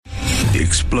the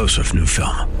explosive new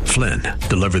film, Flynn,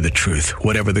 deliver the truth,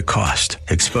 whatever the cost,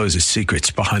 exposes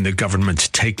secrets behind the government's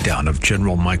takedown of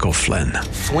General Michael Flynn.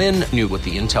 Flynn knew what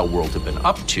the intel world had been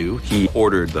up to. He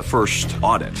ordered the first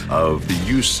audit of the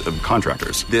use of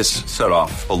contractors. This set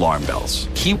off alarm bells.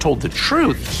 He told the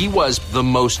truth. He was the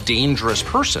most dangerous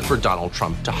person for Donald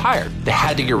Trump to hire. They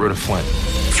had to get rid of Flynn.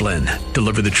 Flynn,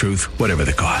 deliver the truth, whatever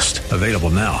the cost. Available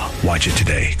now. Watch it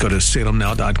today. Go to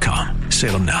salemnow.com.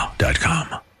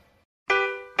 salemnow.com.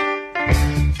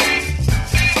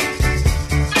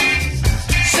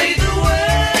 Say the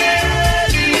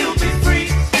word and you'll be free.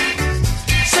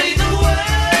 Say the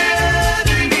word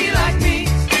and be like me.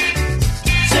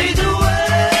 Say the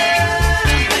word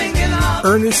and thinking of.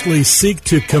 Earnestly seek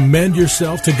to commend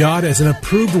yourself to God as an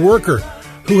approved worker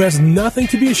who has nothing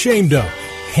to be ashamed of,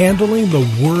 handling the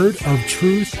word of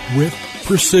truth with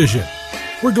precision.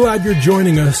 We're glad you're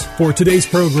joining us for today's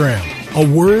program, A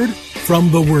Word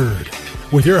from the Word,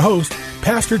 with your host,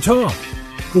 Pastor Tom,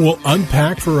 who will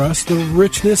unpack for us the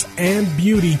richness and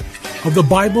beauty of the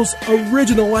Bible's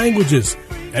original languages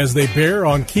as they bear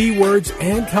on key words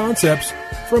and concepts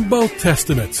from both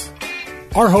Testaments.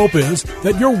 Our hope is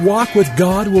that your walk with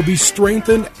God will be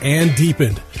strengthened and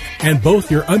deepened, and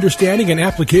both your understanding and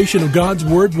application of God's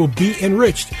Word will be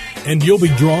enriched, and you'll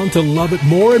be drawn to love it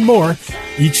more and more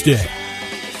each day.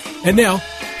 And now,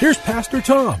 here's Pastor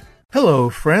Tom. Hello,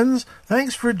 friends.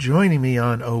 Thanks for joining me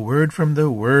on A Word from the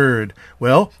Word.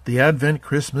 Well, the Advent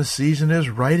Christmas season is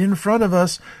right in front of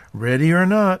us. Ready or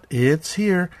not, it's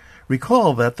here.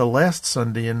 Recall that the last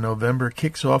Sunday in November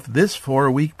kicks off this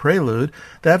 4-week prelude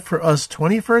that for us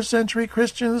 21st century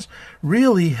Christians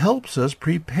really helps us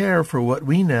prepare for what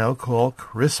we now call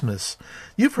Christmas.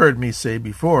 You've heard me say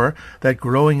before that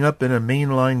growing up in a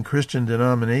mainline Christian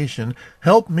denomination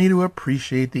helped me to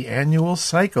appreciate the annual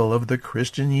cycle of the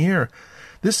Christian year.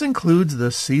 This includes the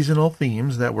seasonal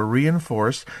themes that were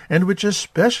reinforced and which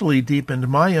especially deepened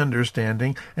my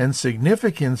understanding and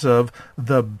significance of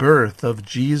the birth of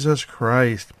Jesus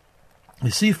Christ. You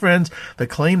see, friends, the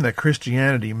claim that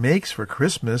Christianity makes for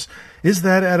Christmas is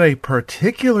that at a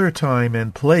particular time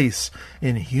and place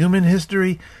in human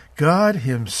history, God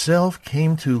himself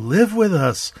came to live with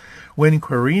us. When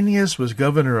Quirinius was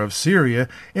governor of Syria,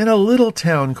 in a little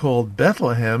town called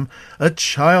Bethlehem, a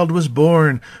child was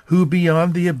born who,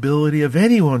 beyond the ability of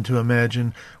anyone to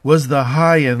imagine, was the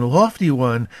high and lofty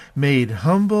one, made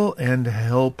humble and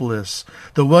helpless.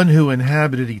 The one who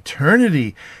inhabited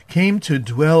eternity came to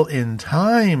dwell in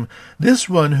time. This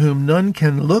one whom none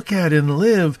can look at and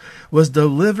live was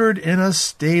delivered in a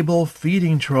stable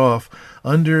feeding trough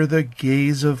under the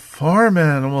gaze of farm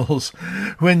animals.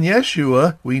 When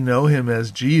Yeshua, we know him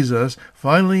as Jesus,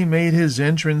 finally made his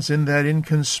entrance in that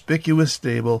inconspicuous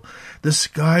stable, the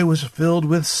sky was filled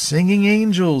with singing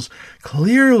angels.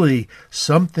 Clearly,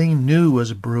 something new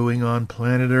was brewing on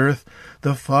planet Earth.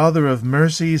 The Father of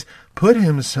mercies put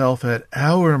himself at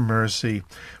our mercy.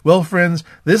 Well, friends,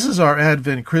 this is our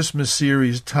Advent Christmas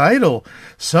series title,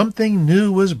 Something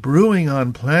New Was Brewing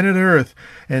on Planet Earth,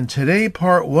 and today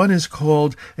part 1 is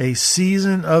called A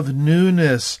Season of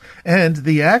Newness, and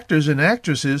the actors and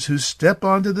actresses who step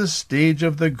onto the stage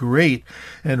of the great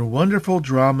and wonderful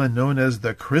drama known as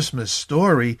the Christmas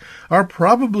story are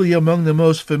probably among the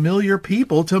most familiar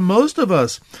people to most of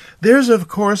us. There's, of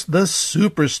course, the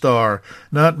superstar,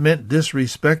 not meant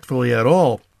disrespectfully at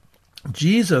all,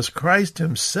 Jesus Christ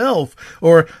himself,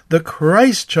 or the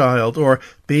Christ child, or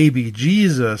baby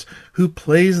Jesus, who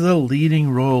plays the leading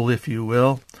role, if you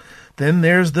will. Then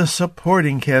there's the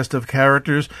supporting cast of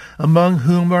characters, among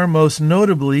whom are most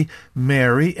notably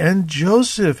Mary and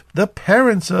Joseph, the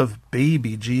parents of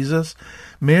baby Jesus.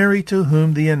 Mary, to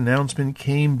whom the announcement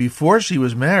came before she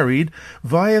was married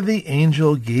via the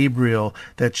angel Gabriel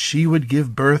that she would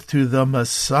give birth to the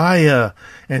Messiah,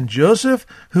 and Joseph,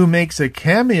 who makes a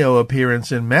cameo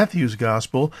appearance in Matthew's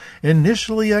Gospel,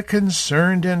 initially a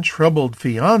concerned and troubled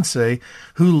fiancé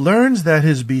who learns that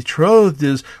his betrothed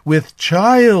is with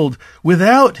child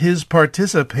without his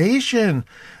participation.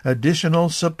 Additional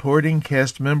supporting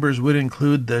cast members would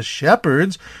include the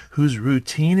shepherds, whose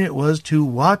routine it was to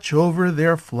watch over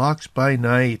their flocks by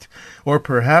night, or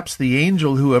perhaps the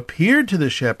angel who appeared to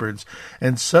the shepherds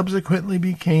and subsequently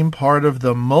became part of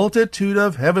the multitude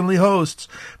of heavenly hosts,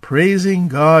 praising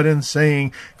God and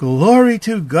saying, "Glory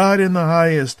to God in the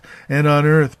highest, and on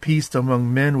earth peace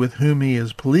among men with whom he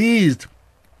is pleased."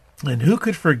 And who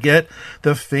could forget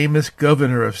the famous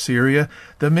governor of Syria,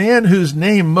 the man whose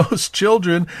name most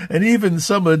children and even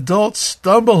some adults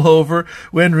stumble over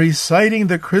when reciting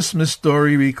the Christmas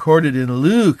story recorded in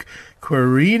Luke?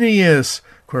 Quirinius.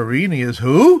 Quirinius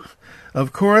who?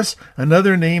 Of course,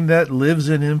 another name that lives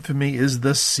in infamy is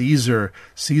the Caesar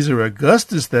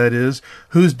Augustus, that is,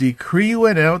 whose decree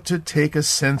went out to take a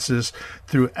census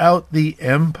throughout the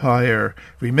empire.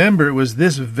 Remember, it was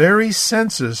this very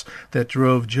census that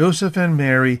drove Joseph and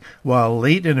Mary, while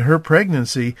late in her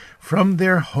pregnancy, from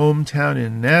their hometown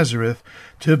in Nazareth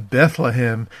to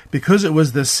Bethlehem, because it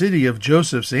was the city of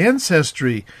Joseph's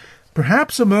ancestry.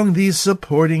 Perhaps among these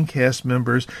supporting cast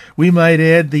members we might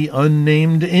add the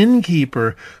unnamed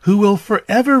innkeeper, who will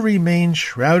forever remain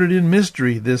shrouded in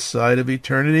mystery this side of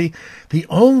eternity, the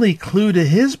only clue to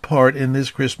his part in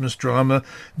this Christmas drama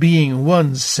being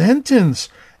one sentence: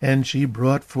 "And she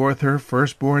brought forth her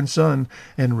firstborn son,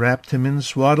 and wrapped him in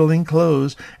swaddling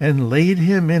clothes, and laid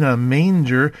him in a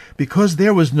manger, because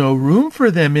there was no room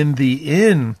for them in the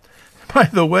inn." By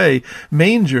the way,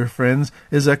 manger, friends,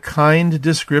 is a kind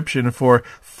description for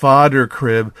fodder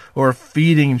crib or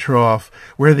feeding trough,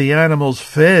 where the animals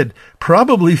fed,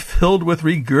 probably filled with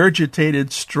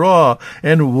regurgitated straw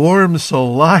and warm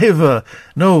saliva.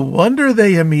 No wonder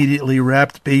they immediately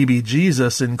wrapped baby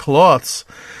Jesus in cloths.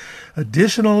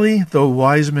 Additionally, the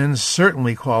wise men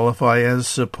certainly qualify as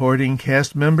supporting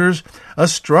cast members.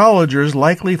 Astrologers,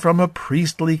 likely from a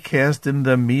priestly caste in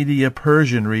the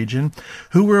Media-Persian region,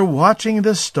 who were watching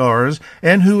the stars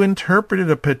and who interpreted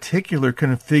a particular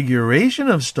configuration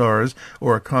of stars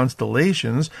or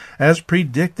constellations as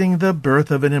predicting the birth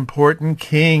of an important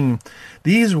king.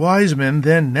 These wise men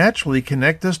then naturally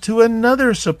connect us to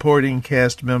another supporting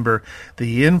cast member,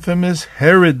 the infamous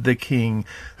Herod the king,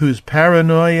 whose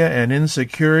paranoia and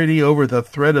insecurity over the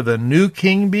threat of a new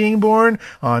king being born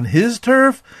on his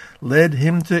turf led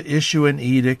him to issue an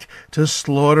edict to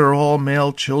slaughter all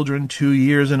male children 2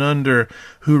 years and under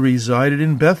who resided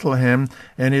in Bethlehem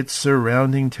and its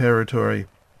surrounding territory.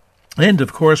 And,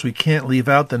 of course, we can't leave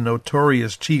out the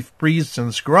notorious chief priests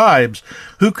and scribes,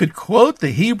 who could quote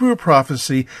the Hebrew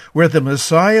prophecy where the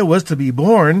Messiah was to be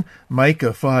born,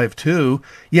 Micah 5:2,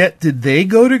 yet did they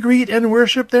go to greet and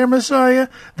worship their Messiah,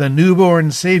 the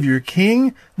newborn Savior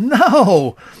King?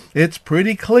 No! It's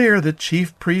pretty clear the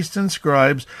chief priests and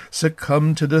scribes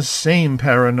succumbed to the same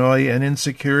paranoia and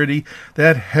insecurity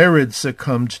that Herod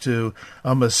succumbed to.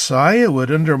 A Messiah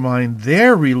would undermine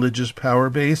their religious power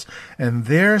base and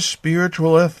their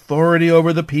spiritual authority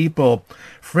over the people.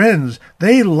 Friends,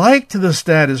 they liked the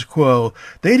status quo.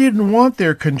 They didn't want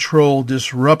their control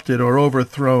disrupted or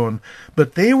overthrown,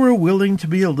 but they were willing to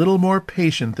be a little more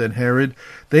patient than Herod.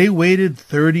 They waited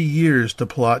 30 years to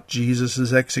plot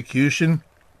Jesus' execution.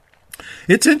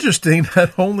 It's interesting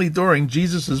that only during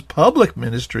Jesus' public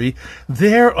ministry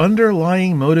their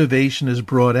underlying motivation is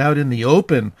brought out in the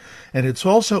open. And it's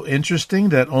also interesting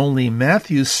that only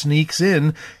Matthew sneaks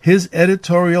in his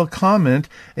editorial comment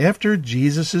after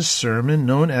Jesus' sermon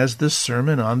known as the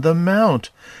Sermon on the Mount.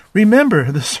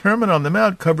 Remember, the Sermon on the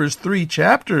Mount covers 3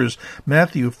 chapters,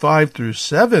 Matthew 5 through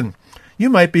 7. You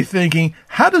might be thinking,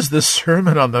 how does the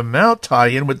Sermon on the Mount tie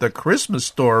in with the Christmas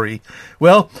story?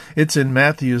 Well, it's in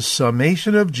Matthew's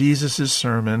summation of Jesus'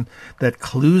 sermon that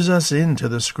clues us into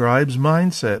the scribe's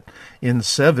mindset. In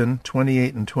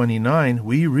 7:28 and 29,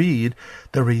 we read,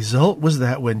 "The result was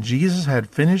that when Jesus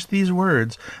had finished these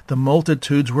words, the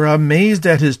multitudes were amazed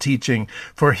at his teaching,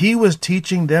 for he was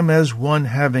teaching them as one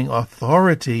having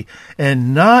authority,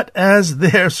 and not as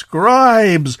their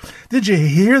scribes." Did you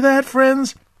hear that,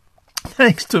 friends?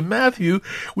 Thanks to Matthew,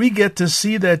 we get to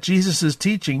see that Jesus'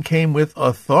 teaching came with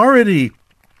authority,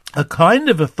 a kind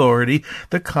of authority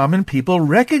the common people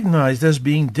recognized as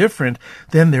being different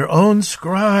than their own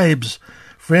scribes.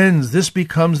 Friends, this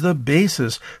becomes the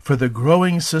basis for the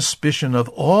growing suspicion of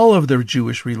all of the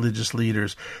Jewish religious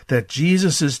leaders that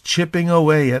Jesus is chipping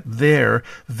away at their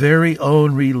very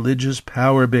own religious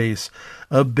power base,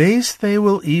 a base they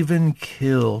will even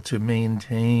kill to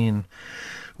maintain.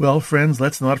 Well, friends,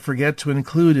 let's not forget to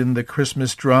include in the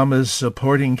Christmas drama's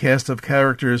supporting cast of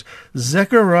characters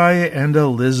Zechariah and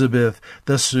Elizabeth,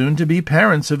 the soon-to-be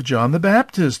parents of John the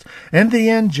Baptist, and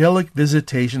the angelic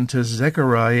visitation to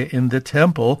Zechariah in the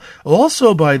temple,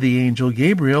 also by the angel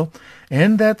Gabriel,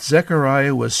 and that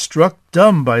Zechariah was struck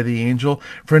dumb by the angel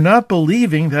for not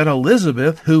believing that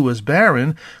Elizabeth, who was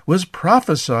barren, was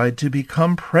prophesied to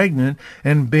become pregnant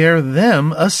and bear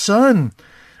them a son.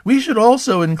 We should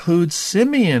also include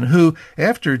Simeon, who,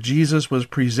 after Jesus was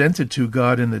presented to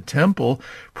God in the temple,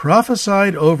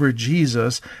 prophesied over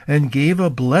Jesus and gave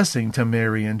a blessing to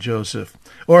Mary and Joseph.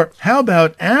 Or how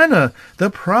about Anna,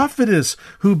 the prophetess,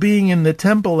 who, being in the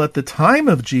temple at the time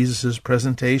of Jesus'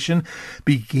 presentation,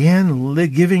 began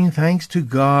giving thanks to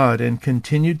God and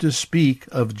continued to speak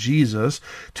of Jesus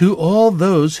to all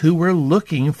those who were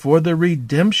looking for the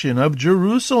redemption of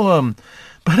Jerusalem.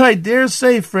 But I dare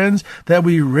say, friends, that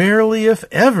we rarely, if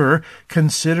ever,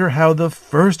 consider how the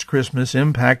first Christmas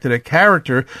impacted a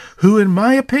character who, in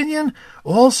my opinion,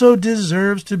 also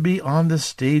deserves to be on the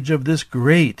stage of this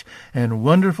great and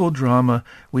wonderful drama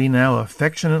we now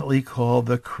affectionately call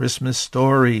the Christmas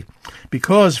story.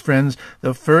 Because, friends,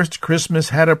 the first Christmas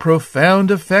had a profound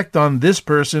effect on this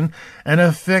person, an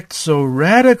effect so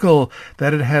radical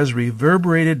that it has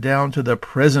reverberated down to the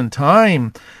present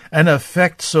time, an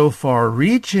effect so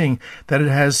far-reaching that it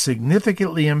has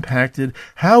significantly impacted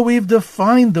how we've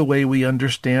defined the way we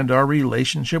understand our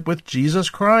relationship with Jesus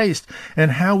Christ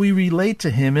and how we relate to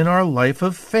him in our life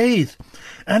of faith.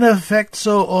 An effect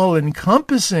so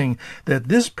all-encompassing that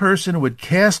this person would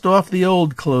cast off the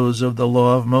old clothes of the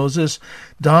law of Moses,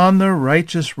 don the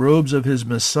righteous robes of his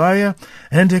Messiah,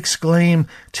 and exclaim,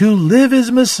 "To live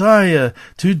is Messiah,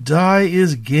 to die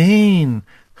is gain."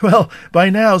 Well,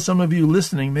 by now some of you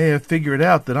listening may have figured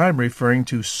out that I'm referring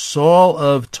to Saul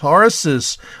of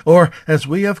Tarsus, or as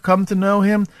we have come to know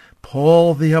him,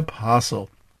 Paul the Apostle.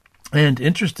 And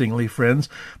interestingly, friends,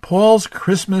 Paul's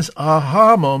Christmas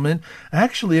aha moment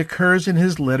actually occurs in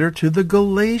his letter to the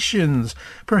Galatians.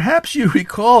 Perhaps you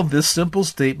recall this simple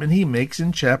statement he makes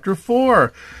in chapter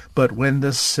 4. But when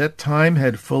the set time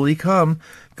had fully come,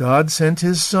 God sent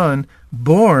his Son,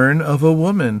 born of a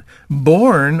woman,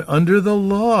 born under the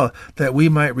law, that we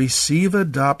might receive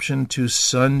adoption to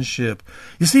sonship.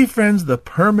 You see, friends, the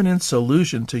permanent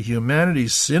solution to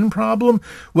humanity's sin problem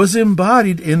was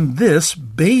embodied in this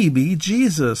baby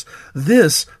Jesus,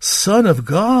 this Son of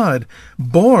God,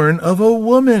 born of a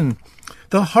woman.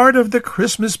 The heart of the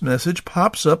Christmas message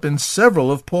pops up in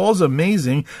several of Paul's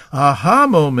amazing aha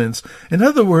moments. In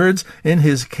other words, in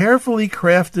his carefully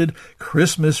crafted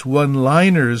Christmas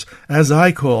one-liners, as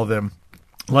I call them.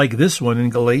 Like this one in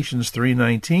Galatians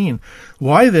 3:19.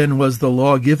 Why then was the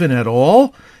law given at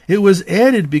all? It was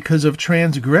added because of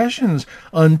transgressions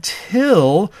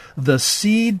until the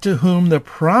seed to whom the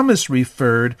promise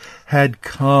referred had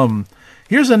come.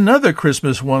 Here's another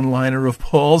Christmas one-liner of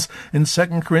Paul's in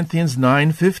 2 Corinthians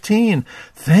 9:15.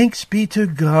 Thanks be to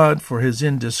God for his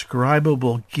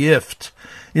indescribable gift.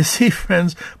 You see,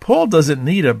 friends, Paul doesn't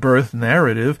need a birth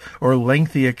narrative or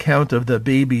lengthy account of the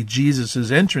baby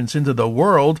Jesus' entrance into the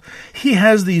world. He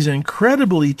has these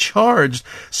incredibly charged,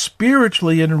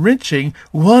 spiritually enriching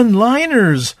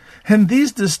one-liners. And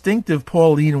these distinctive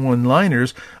Pauline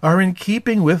one-liners are in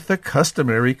keeping with the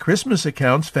customary Christmas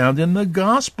accounts found in the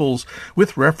Gospels,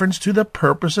 with reference to the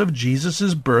purpose of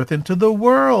Jesus' birth into the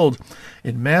world.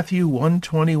 In Matthew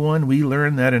 1:21, we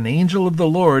learn that an angel of the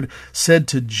Lord said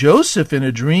to Joseph in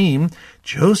a dream,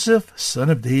 "Joseph,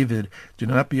 son of David, do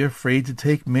not be afraid to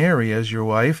take Mary as your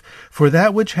wife, for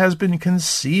that which has been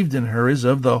conceived in her is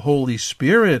of the Holy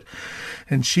Spirit.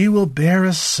 And she will bear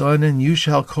a son, and you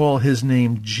shall call his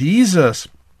name Jesus,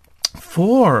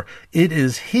 for it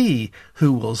is he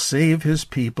who will save his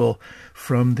people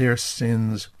from their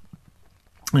sins."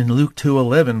 In Luke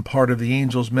 2:11, part of the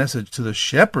angel's message to the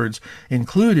shepherds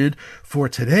included, "For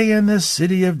today in the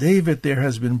city of David there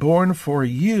has been born for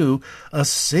you a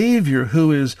Savior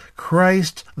who is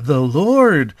Christ the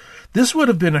Lord." This would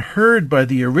have been heard by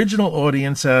the original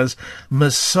audience as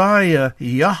Messiah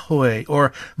Yahweh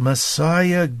or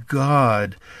Messiah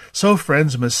God. So,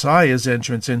 friends, Messiah's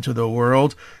entrance into the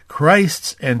world,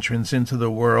 Christ's entrance into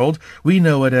the world, we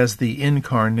know it as the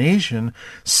Incarnation,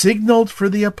 signaled for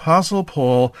the Apostle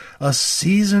Paul a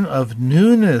season of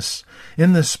newness.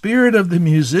 In the spirit of the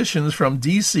musicians from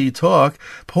DC Talk,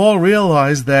 Paul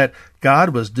realized that God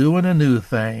was doing a new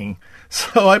thing.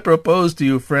 So I propose to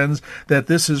you, friends, that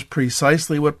this is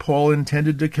precisely what Paul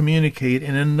intended to communicate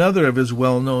in another of his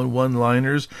well-known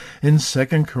one-liners in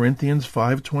 2 Corinthians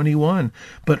 5:21,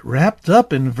 but wrapped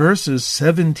up in verses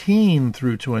 17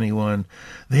 through 21.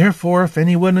 Therefore, if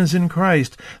anyone is in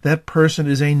Christ, that person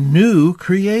is a new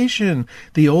creation.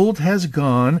 The old has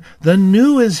gone, the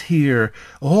new is here.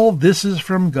 All this is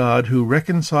from God, who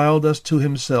reconciled us to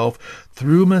himself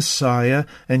through Messiah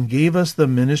and gave us the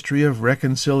ministry of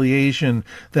reconciliation,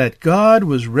 that God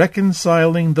was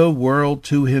reconciling the world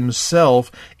to himself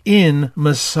in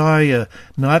Messiah,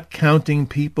 not counting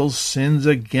people's sins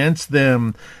against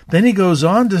them. Then he goes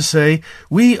on to say,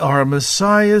 we are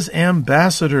Messiah's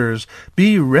ambassadors.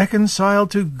 Be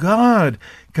reconciled to God.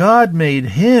 God made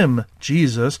him,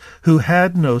 Jesus, who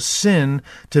had no sin,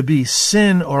 to be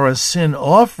sin or a sin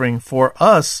offering for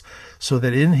us, so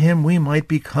that in him we might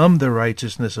become the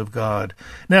righteousness of God.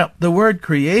 Now, the word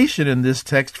creation in this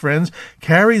text, friends,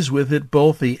 carries with it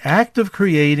both the act of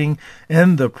creating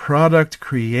and the product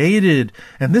created.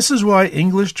 And this is why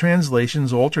English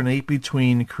translations alternate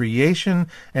between creation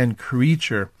and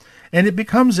creature. And it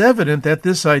becomes evident that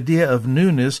this idea of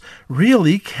newness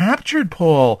really captured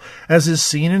Paul, as is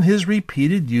seen in his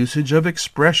repeated usage of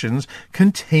expressions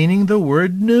containing the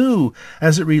word new,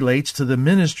 as it relates to the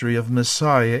ministry of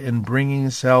Messiah in bringing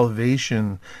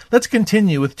salvation. Let's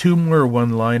continue with two more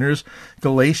one-liners.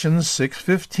 Galatians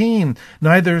 6:15,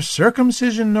 neither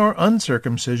circumcision nor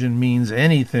uncircumcision means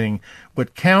anything.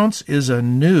 What counts is a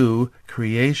new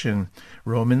creation.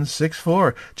 Romans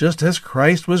 6:4, just as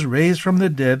Christ was raised from the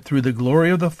dead through the glory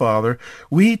of the Father,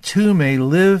 we too may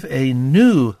live a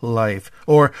new life,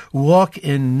 or walk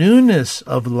in newness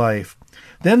of life.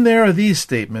 Then there are these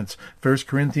statements, 1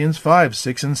 Corinthians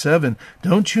 5:6 and 7.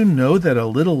 Don't you know that a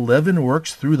little leaven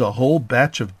works through the whole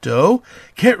batch of dough?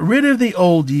 Get rid of the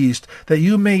old yeast, that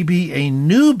you may be a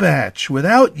new batch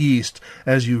without yeast,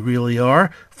 as you really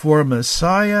are. For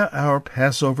Messiah, our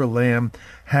Passover lamb,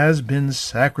 has been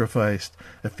sacrificed.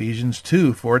 Ephesians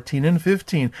 2:14 and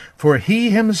 15. For he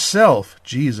himself,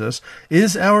 Jesus,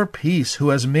 is our peace, who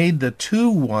has made the two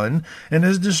one, and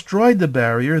has destroyed the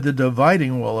barrier, the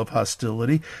dividing wall of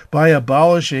hostility, by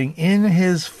abolishing in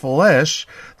his flesh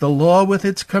the law with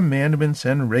its commandments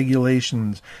and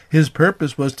regulations. His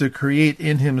purpose was to create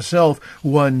in himself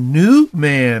one new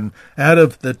man out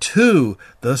of the two,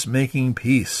 thus making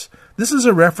peace. This is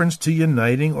a reference to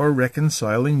uniting or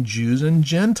reconciling Jews and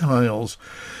Gentiles.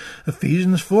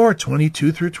 Ephesians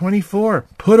 4:22 through 24.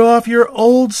 Put off your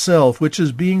old self, which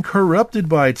is being corrupted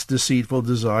by its deceitful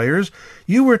desires.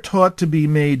 You were taught to be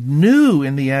made new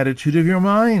in the attitude of your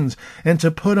minds, and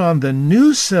to put on the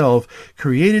new self,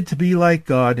 created to be like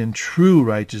God in true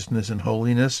righteousness and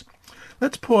holiness.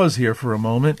 Let's pause here for a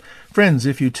moment. Friends,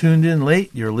 if you tuned in late,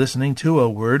 you're listening to A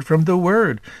Word from the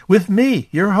Word with me,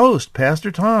 your host,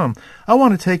 Pastor Tom. I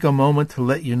want to take a moment to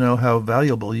let you know how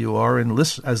valuable you are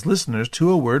as listeners to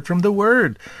A Word from the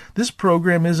Word. This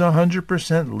program is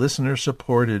 100%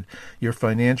 listener-supported. Your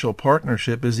financial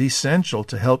partnership is essential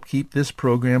to help keep this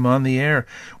program on the air,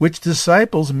 which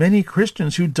disciples many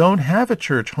Christians who don't have a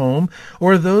church home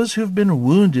or those who've been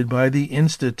wounded by the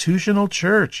institutional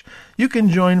church. You can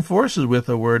join forces with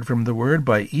A Word from the Word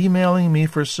by emailing me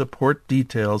for support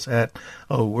details at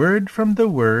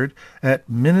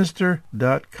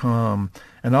awordfromtheword@minister.com.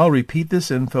 And I'll repeat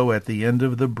this info at the end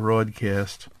of the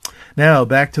broadcast. Now,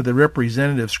 back to the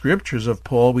representative scriptures of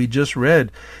Paul we just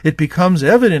read. It becomes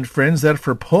evident, friends, that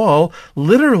for Paul,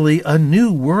 literally a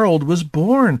new world was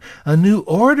born. A new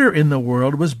order in the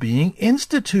world was being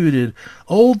instituted.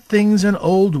 Old things and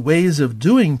old ways of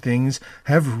doing things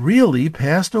have really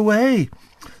passed away.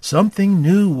 Something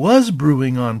new was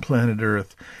brewing on planet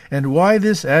Earth. And why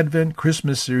this Advent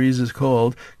Christmas series is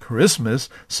called Christmas,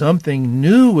 Something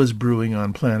New Was Brewing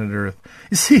on Planet Earth.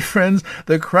 You see, friends,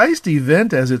 the Christ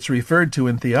event, as it's referred to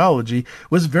in theology,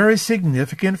 was very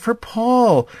significant for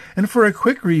Paul. And for a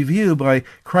quick review, by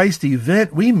Christ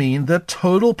event, we mean the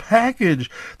total package,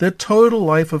 the total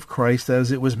life of Christ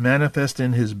as it was manifest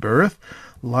in his birth,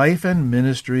 life and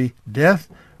ministry, death,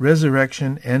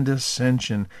 resurrection, and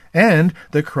ascension. And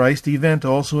the Christ event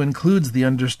also includes the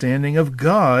understanding of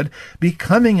God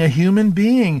becoming a human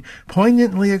being,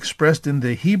 poignantly expressed in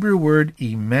the Hebrew word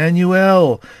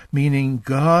Emmanuel, meaning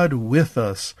God with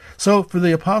us. So for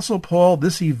the Apostle Paul,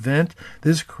 this event,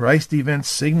 this Christ event,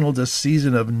 signaled a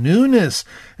season of newness.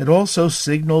 It also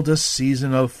signaled a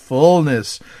season of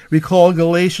fullness. Recall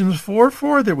Galatians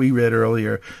 4:4 that we read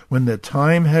earlier. When the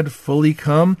time had fully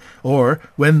come, or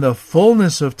when the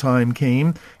fullness of time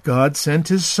came, God sent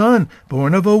his Son,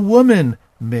 born of a woman,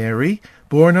 Mary,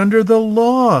 born under the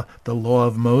law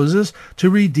of Moses, to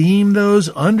redeem those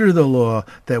under the law,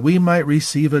 that we might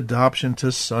receive adoption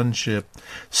to sonship.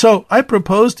 So I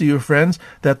propose to you, friends,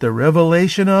 that the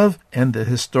revelation of and the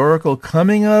historical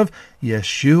coming of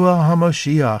Yeshua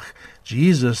HaMashiach,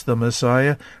 Jesus the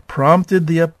Messiah, prompted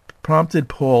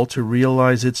Paul to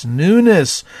realize its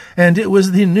newness, and it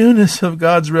was the newness of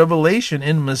God's revelation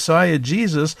in Messiah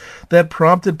Jesus that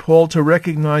prompted Paul to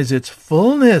recognize its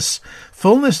fullness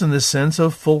in the sense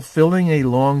of fulfilling a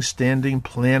long-standing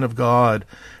plan of God.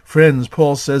 Friends,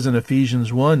 Paul says in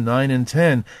Ephesians 1:9 and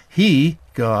 10, He,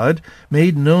 God,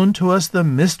 made known to us the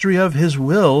mystery of his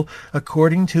will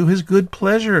according to his good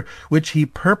pleasure, which he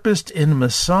purposed in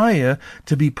Messiah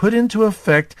to be put into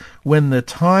effect when the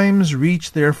times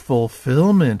reach their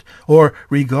fulfillment, or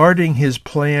regarding his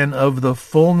plan of the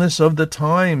fullness of the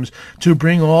times, to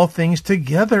bring all things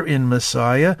together in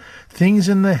Messiah, things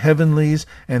in the heavenlies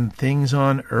and things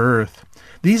on earth.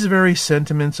 These very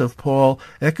sentiments of Paul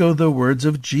echo the words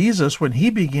of Jesus when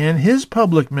he began his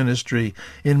public ministry.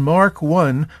 In Mark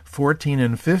 1:14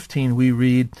 and 15 we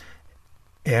read,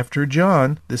 After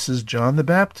John, this is John the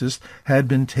Baptist, had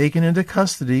been taken into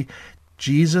custody,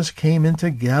 Jesus came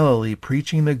into Galilee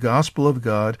preaching the gospel of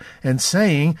God and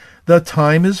saying, "The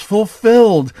time is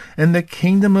fulfilled and the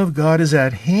kingdom of God is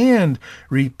at hand.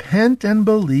 Repent and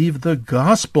believe the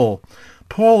gospel."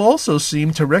 Paul also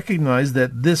seemed to recognize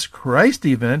that this Christ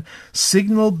event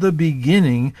signaled the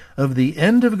beginning of the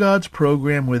end of God's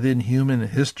program within human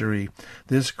history.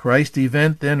 This Christ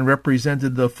event then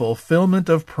represented the fulfillment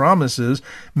of promises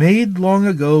made long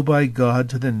ago by God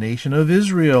to the nation of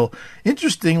Israel.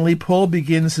 Interestingly, Paul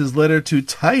begins his letter to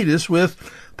Titus with,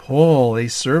 "Paul, a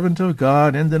servant of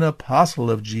God and an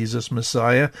apostle of Jesus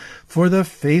Messiah, for the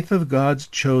faith of God's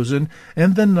chosen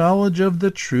and the knowledge of the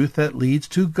truth that leads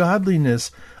to godliness,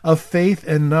 a faith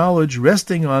and knowledge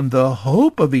resting on the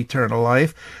hope of eternal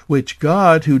life, which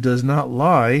God, who does not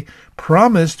lie,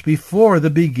 promised before the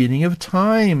beginning of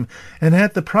time. And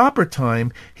at the proper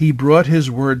time he brought his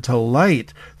word to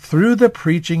light through the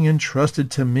preaching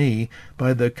entrusted to me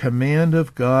by the command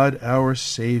of God our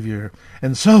Savior."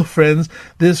 And so, friends,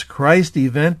 this Christ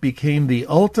event became the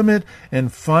ultimate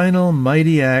and final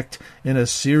mighty act in a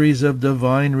series of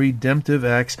divine redemptive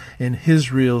acts in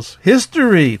Israel's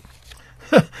history.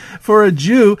 For a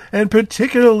Jew, and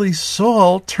particularly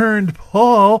Saul turned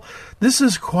Paul, this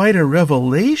is quite a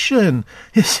revelation.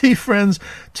 You see, friends,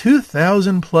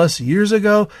 2,000 plus years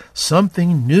ago,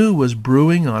 something new was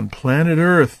brewing on planet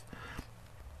Earth.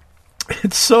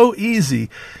 It's so easy,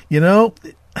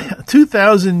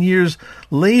 2,000 years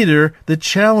later, the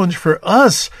challenge for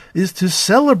us is to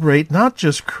celebrate not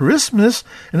just Christmas,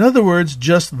 in other words,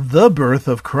 just the birth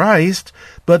of Christ,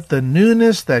 but the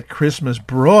newness that Christmas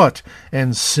brought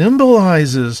and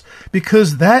symbolizes,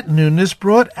 because that newness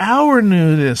brought our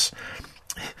newness.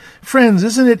 Friends,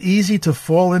 isn't it easy to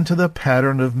fall into the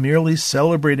pattern of merely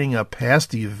celebrating a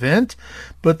past event?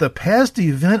 But the past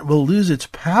event will lose its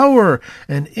power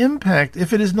and impact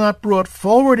if it is not brought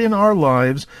forward in our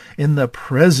lives in the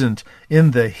present,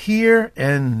 in the here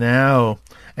and now.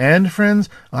 And, friends,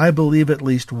 I believe at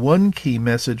least one key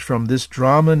message from this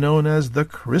drama known as the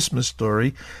Christmas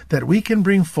story that we can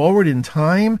bring forward in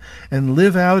time and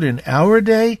live out in our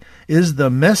day is the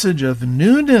message of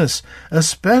newness,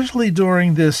 especially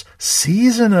during this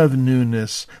season of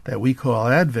newness that we call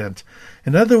Advent.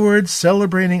 In other words,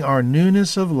 celebrating our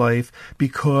newness of life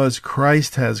because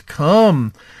Christ has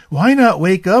come. Why not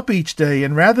wake up each day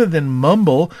and rather than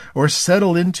mumble or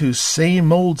settle into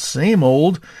same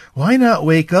old, why not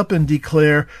wake up and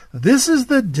declare, "This is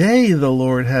the day the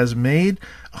Lord has made.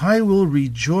 I will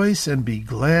rejoice and be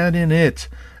glad in it,"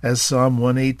 as Psalm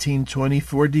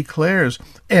 118:24 declares.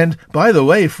 And, by the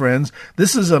way, friends,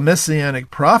 this is a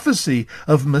messianic prophecy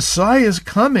of Messiah's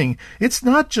coming. It's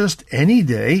not just any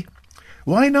day.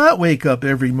 Why not wake up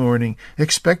every morning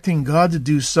expecting God to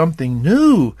do something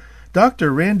new?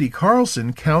 Dr. Randy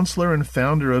Carlson, counselor and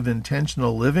founder of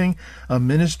Intentional Living, a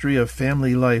ministry of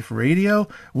Family Life Radio,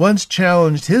 once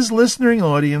challenged his listening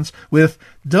audience with,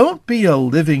 "Don't be a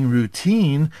living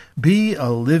routine, be a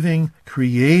living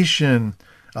creation."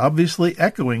 Obviously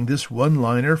echoing this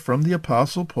one-liner from the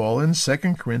Apostle Paul in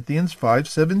 2 Corinthians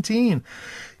 5:17.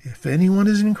 If anyone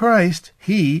is in Christ,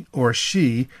 he or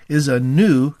she is a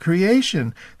new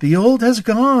creation. The old has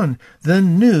gone, the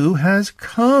new has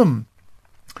come.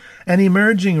 An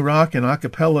emerging rock and a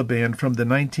cappella band from the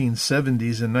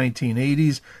 1970s and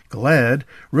 1980s, Glad,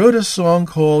 wrote a song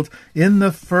called "In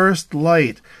the First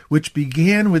Light," which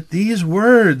began with these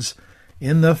words,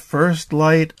 "In the first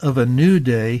light of a new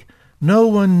day, no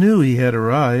one knew he had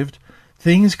arrived.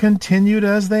 Things continued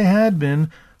as they had been,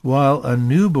 while a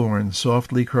newborn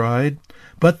softly cried.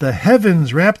 But the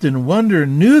heavens, wrapped in wonder,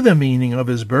 knew the meaning of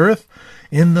his birth.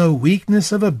 In the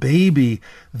weakness of a baby,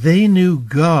 they knew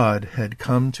God had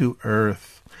come to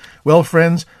earth." Well,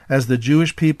 friends, as the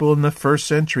Jewish people in the first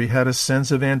century had a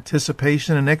sense of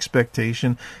anticipation and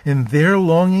expectation in their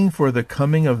longing for the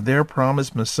coming of their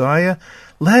promised Messiah,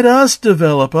 let us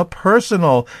develop a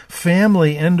personal,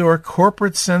 family, and/or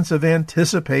corporate sense of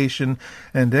anticipation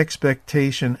and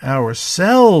expectation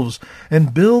ourselves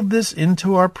and build this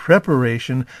into our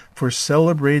preparation for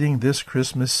celebrating this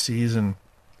Christmas season.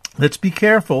 Let's be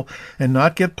careful and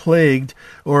not get plagued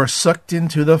or sucked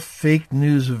into the fake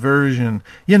news version.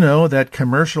 That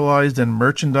commercialized and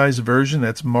merchandised version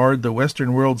that's marred the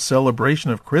Western world's celebration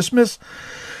of Christmas.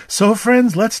 So,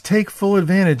 friends, let's take full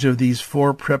advantage of these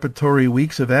 4 preparatory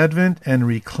weeks of Advent and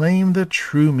reclaim the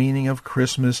true meaning of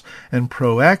Christmas and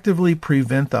proactively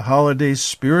prevent the holiday's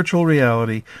spiritual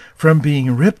reality from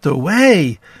being ripped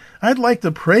away. I'd like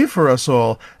to pray for us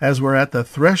all as we're at the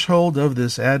threshold of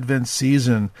this Advent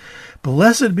season.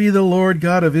 Blessed be the Lord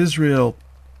God of Israel,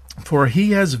 For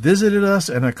he has visited us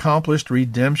and accomplished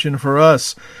redemption for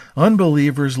us.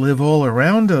 Unbelievers live all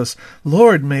around us.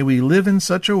 Lord, may we live in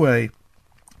such a way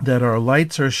that our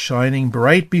lights are shining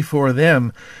bright before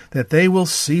them, that they will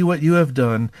see what you have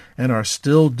done and are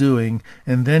still doing,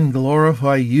 and then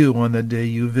glorify you on the day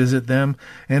you visit them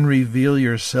and reveal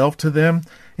yourself to them.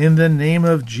 In the name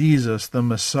of Jesus, the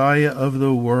Messiah of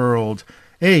the world.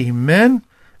 Amen.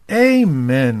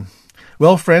 Amen.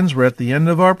 Well, friends, we're at the end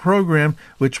of our program,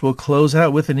 which will close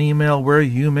out with an email where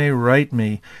you may write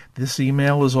me. This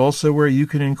email is also where you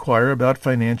can inquire about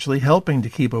financially helping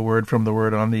to keep a word from the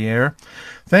Word on the air.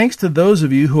 Thanks to those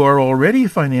of you who are already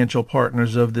financial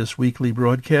partners of this weekly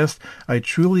broadcast. I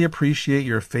truly appreciate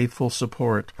your faithful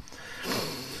support.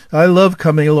 I love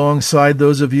coming alongside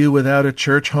those of you without a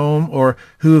church home or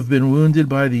who have been wounded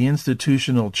by the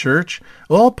institutional church.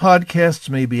 All podcasts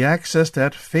may be accessed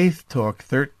at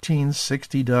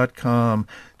faithtalk1360.com.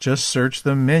 Just search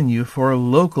the menu for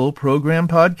local program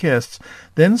podcasts,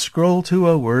 then scroll to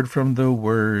A Word from the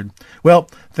Word. Well,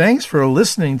 thanks for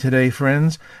listening today,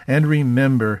 friends, and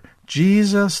remember,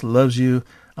 Jesus loves you.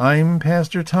 I'm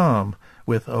Pastor Tom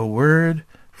with A Word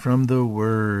from the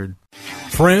Word.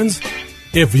 Friends,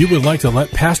 if you would like to let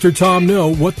Pastor Tom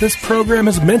know what this program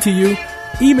has meant to you,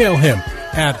 email him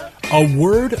at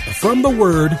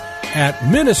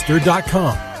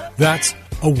awordfromtheword@minister.com. That's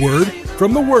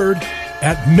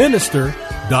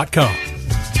awordfromtheword@minister.com.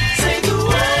 Say the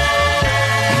word.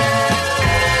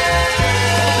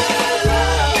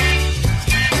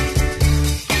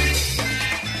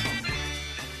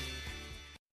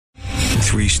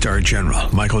 3-star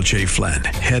General Michael J. Flynn,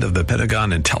 head of the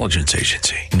Pentagon Intelligence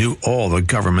Agency, knew all the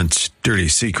government's dirty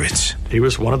secrets. He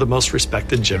was one of the most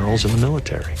respected generals in the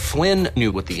military. Flynn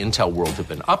knew what the intel world had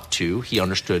been up to. He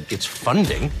understood its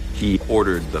funding. He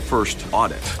ordered the first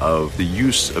audit of the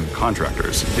use of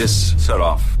contractors. This set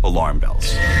off alarm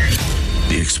bells.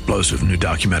 The explosive new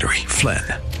documentary, Flynn,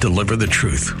 Deliver the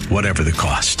Truth, Whatever the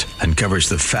Cost, uncovers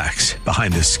the facts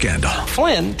behind this scandal.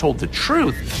 Flynn told the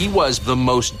truth. He was the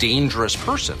most dangerous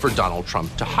person for Donald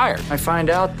Trump to hire. I find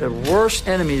out the worst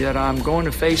enemy that I'm going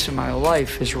to face in my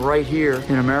life is right here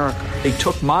in America. They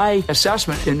took my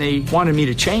assessment and they wanted me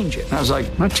to change it. And I was like,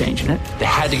 I'm not changing it. They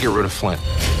had to get rid of Flynn.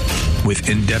 With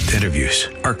in-depth interviews,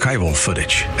 archival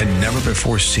footage, and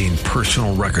never-before-seen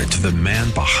personal records of the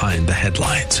man behind the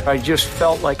headlines. I just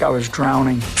felt like I was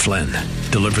drowning. Flynn,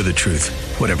 Deliver the Truth,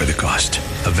 Whatever the Cost.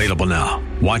 Available now.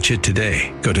 Watch it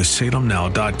today. Go to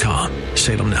salemnow.com.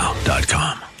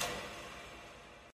 salemnow.com.